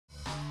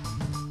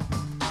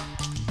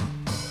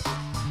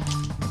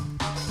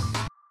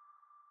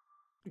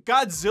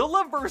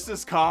Godzilla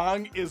vs.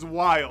 Kong is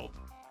wild.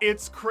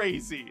 It's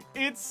crazy.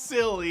 It's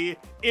silly.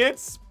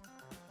 It's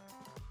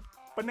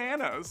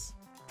bananas.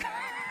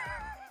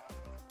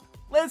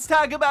 Let's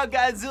talk about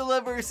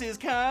Godzilla vs.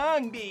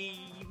 Kong, baby.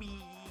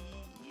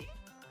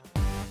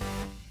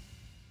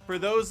 For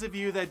those of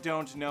you that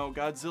don't know,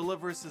 Godzilla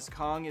vs.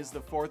 Kong is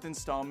the 4th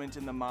installment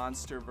in the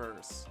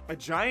MonsterVerse. A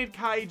giant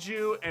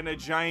kaiju and a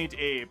giant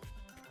ape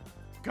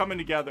coming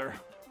together.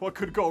 What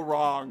could go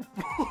wrong?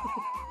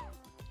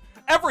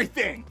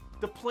 Everything!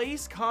 The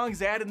place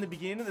Kong's at in the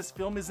beginning of this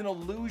film is an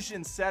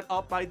illusion set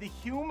up by the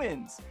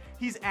humans.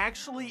 He's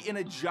actually in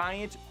a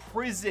giant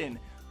prison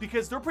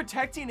because they're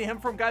protecting him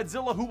from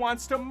Godzilla, who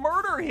wants to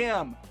murder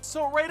him.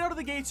 So right out of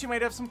the gates, you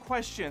might have some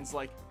questions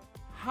like,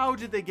 how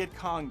did they get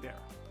Kong there?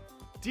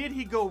 Did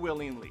he go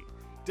willingly?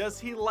 Does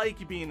he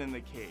like being in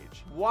the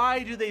cage?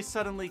 Why do they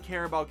suddenly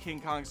care about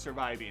King Kong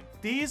surviving?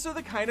 These are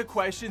the kind of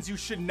questions you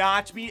should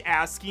not be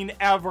asking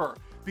ever,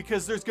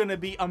 because there's gonna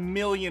be a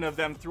million of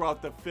them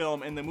throughout the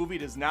film, and the movie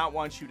does not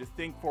want you to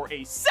think for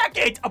a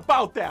second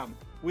about them.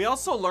 We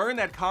also learn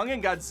that Kong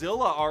and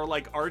Godzilla are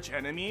like arch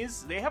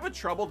enemies. They have a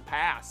troubled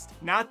past.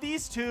 Not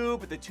these two,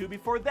 but the two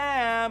before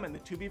them, and the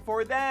two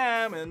before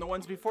them, and the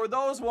ones before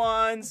those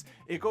ones.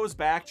 It goes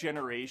back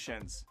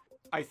generations,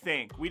 I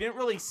think. We didn't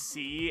really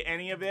see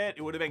any of it.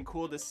 It would have been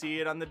cool to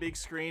see it on the big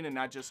screen and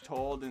not just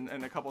told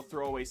in a couple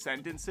throwaway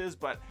sentences,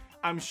 but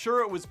I'm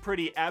sure it was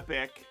pretty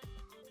epic.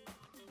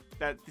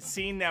 That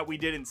scene that we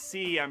didn't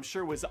see, I'm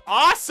sure was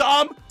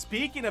awesome!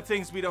 Speaking of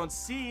things we don't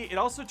see, it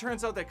also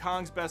turns out that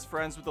Kong's best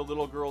friends with a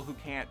little girl who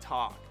can't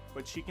talk,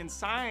 but she can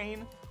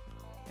sign,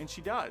 and she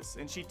does.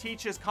 And she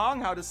teaches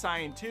Kong how to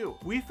sign too.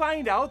 We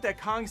find out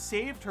that Kong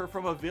saved her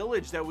from a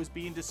village that was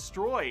being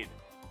destroyed.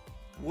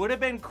 Would have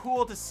been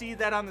cool to see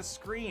that on the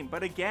screen,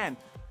 but again,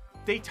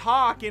 they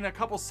talk in a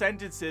couple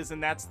sentences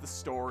and that's the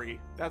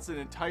story. That's an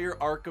entire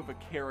arc of a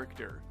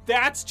character.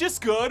 That's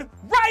just good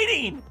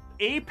writing!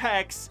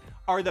 Apex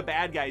are the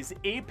bad guys.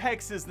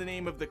 Apex is the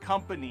name of the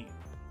company.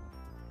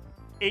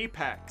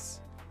 Apex.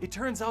 It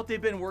turns out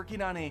they've been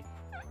working on a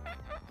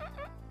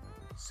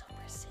super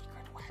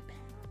secret weapon.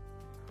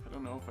 I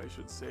don't know if I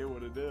should say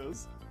what it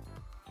is.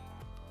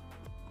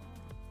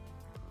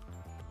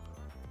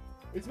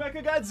 It's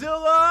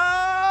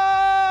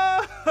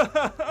Mechagodzilla!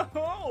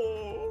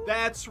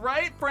 That's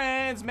right,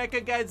 friends.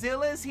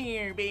 Mechagodzilla's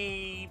here,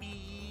 baby.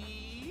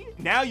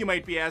 Now you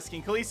might be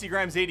asking, Khaleesi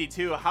Grimes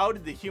 82, how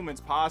did the humans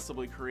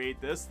possibly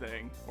create this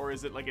thing? Or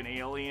is it like an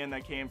alien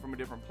that came from a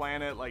different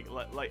planet?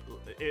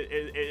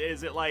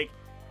 Is it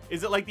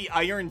like the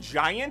Iron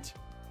Giant?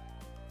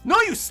 No,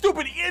 you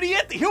stupid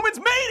idiot! The humans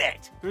made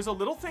it! There's a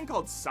little thing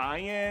called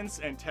science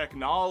and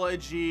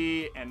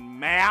technology and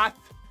math.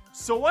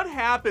 So what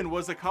happened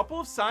was a couple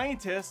of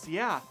scientists,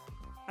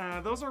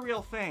 those are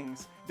real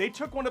things. They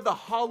took one of the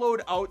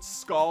hollowed out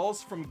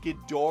skulls from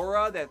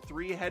Ghidorah, that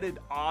 3-headed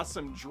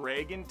awesome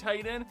dragon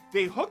titan.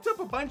 They hooked up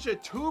a bunch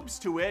of tubes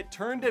to it,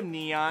 turned him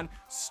neon,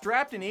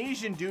 strapped an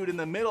Asian dude in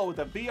the middle with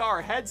a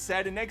VR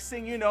headset, and next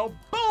thing you know,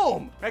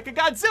 boom!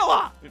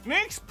 Mechagodzilla! It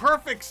makes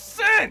perfect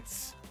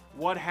sense!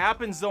 What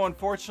happens though,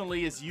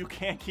 unfortunately, is you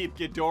can't keep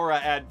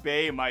Ghidorah at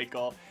bay,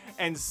 Michael.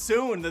 And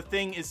soon the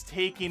thing is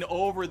taking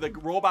over the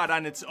robot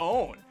on its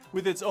own,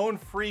 with its own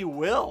free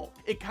will.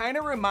 It kind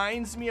of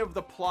reminds me of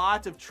the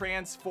plot of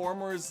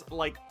Transformers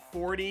like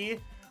 40,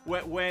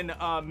 when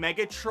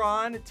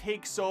Megatron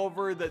takes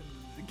over the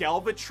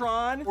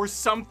Galvatron or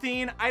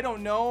something. I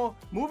don't know.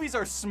 Movies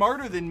are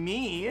smarter than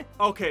me.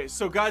 Okay,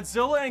 so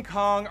Godzilla and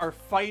Kong are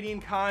fighting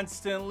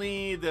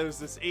constantly. There's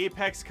this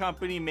Apex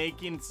company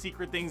making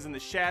secret things in the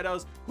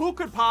shadows. Who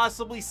could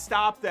possibly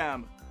stop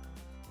them?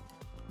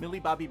 Millie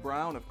Bobby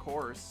Brown, of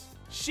course.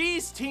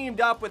 She's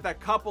teamed up with a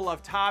couple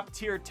of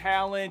top-tier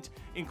talent,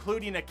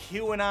 including a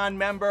QAnon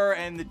member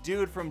and the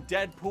dude from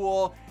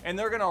Deadpool, and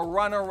they're gonna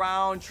run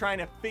around trying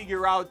to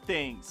figure out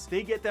things.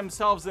 They get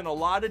themselves in a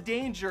lot of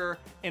danger,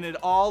 and it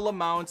all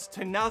amounts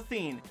to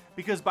nothing,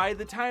 because by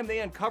the time they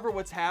uncover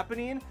what's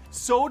happening,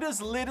 so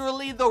does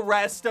literally the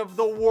rest of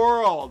the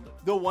world.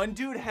 The one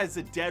dude has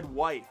a dead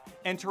wife,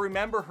 and to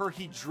remember her,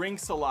 he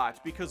drinks a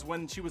lot, because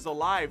when she was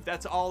alive,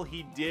 that's all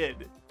he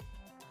did,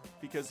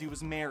 because he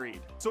was married.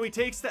 So he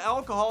takes the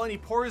alcohol and he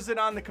pours it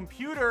on the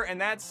computer,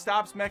 and that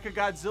stops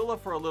Mechagodzilla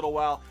for a little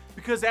while,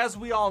 because as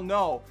we all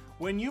know,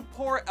 when you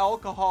pour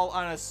alcohol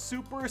on a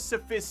super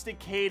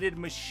sophisticated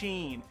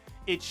machine,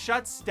 it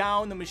shuts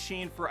down the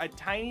machine for a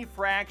tiny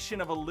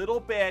fraction of a little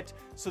bit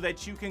so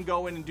that you can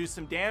go in and do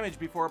some damage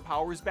before it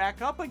powers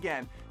back up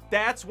again.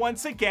 That's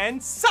once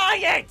again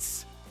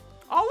science!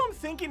 All I'm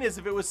thinking is,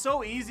 if it was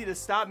so easy to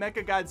stop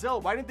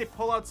Mechagodzilla, why didn't they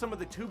pull out some of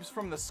the tubes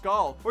from the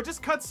skull? Or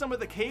just cut some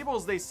of the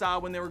cables they saw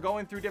when they were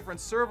going through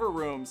different server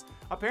rooms?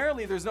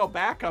 Apparently there's no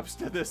backups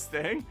to this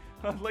thing.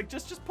 Like,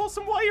 just pull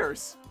some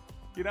wires,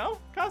 you know?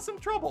 Cause some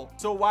trouble.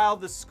 So while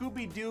the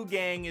Scooby-Doo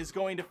gang is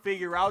going to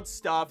figure out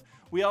stuff,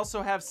 we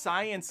also have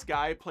Science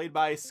Guy, played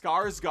by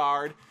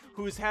Skarsgård,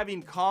 who's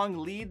having Kong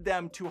lead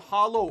them to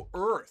Hollow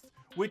Earth,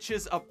 which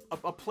is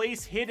a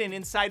place hidden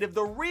inside of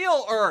the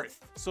real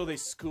Earth. So they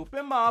scoop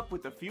him up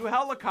with a few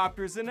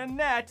helicopters in a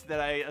net that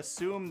I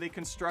assume they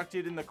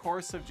constructed in the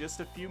course of just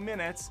a few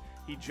minutes.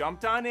 He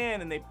jumped on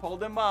in and they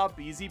pulled him up,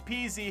 easy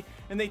peasy,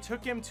 and they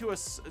took him to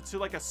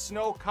like a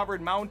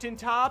snow-covered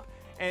mountaintop,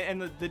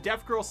 and the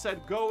deaf girl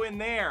said, "Go in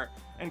there."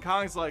 And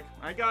Kong's like,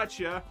 "I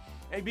gotcha."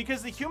 And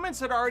because the humans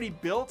had already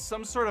built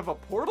some sort of a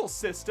portal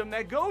system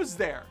that goes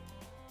there.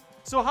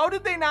 So how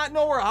did they not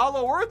know where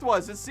Hollow Earth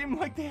was? It seemed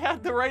like they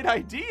had the right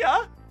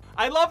idea.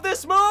 I love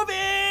this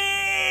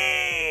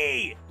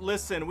movie!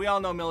 Listen, we all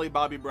know Millie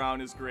Bobby Brown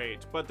is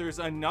great, but there's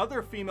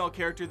another female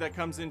character that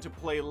comes into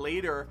play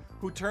later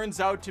who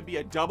turns out to be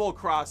a double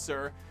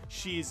crosser.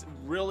 She's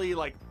really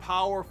like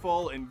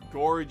powerful and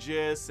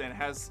gorgeous and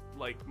has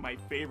like my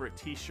favorite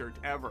t-shirt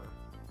ever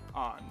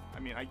on. I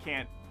mean, I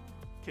can't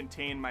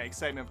contain my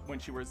excitement when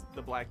she wears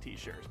the black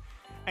t-shirt.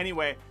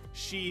 Anyway,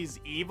 she's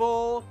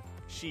evil.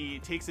 She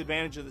takes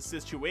advantage of the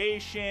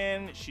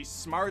situation. She's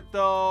smart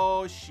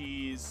though.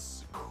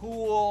 She's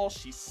cool.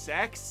 She's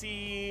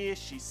sexy.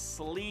 She's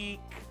sleek.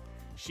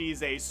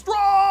 She's a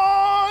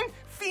strong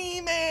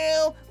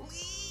female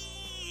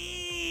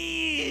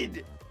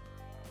lead.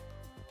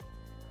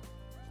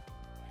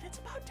 And it's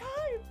about time.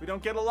 We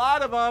don't get a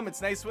lot of them.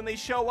 It's nice when they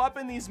show up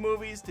in these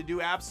movies to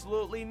do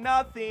absolutely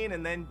nothing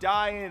and then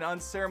die an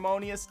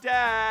unceremonious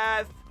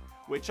death,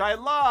 which I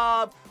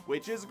love,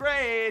 which is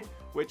great,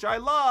 which I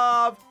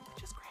love.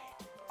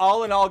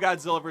 All in all,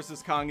 Godzilla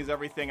vs. Kong is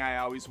everything I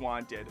always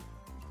wanted.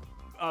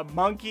 A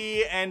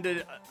monkey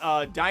and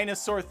a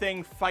dinosaur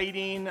thing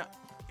fighting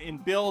in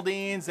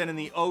buildings and in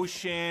the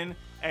ocean,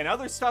 and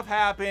other stuff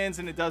happens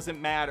and it doesn't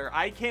matter.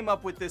 I came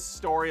up with this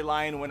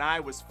storyline when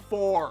I was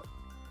 4,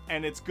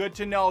 and it's good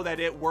to know that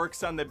it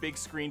works on the big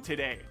screen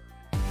today.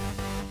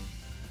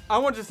 I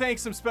want to thank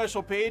some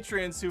special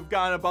patrons who've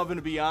gone above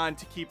and beyond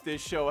to keep this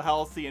show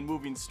healthy and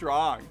moving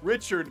strong.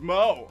 Richard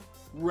Moe,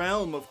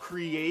 Realm of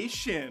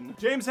Creation,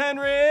 James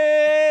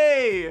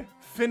Henry,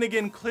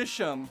 Finnegan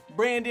Clisham,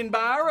 Brandon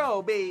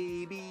Barrow,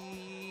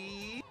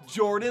 baby,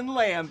 Jordan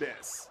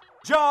Lambus,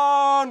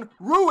 John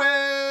Ruiz,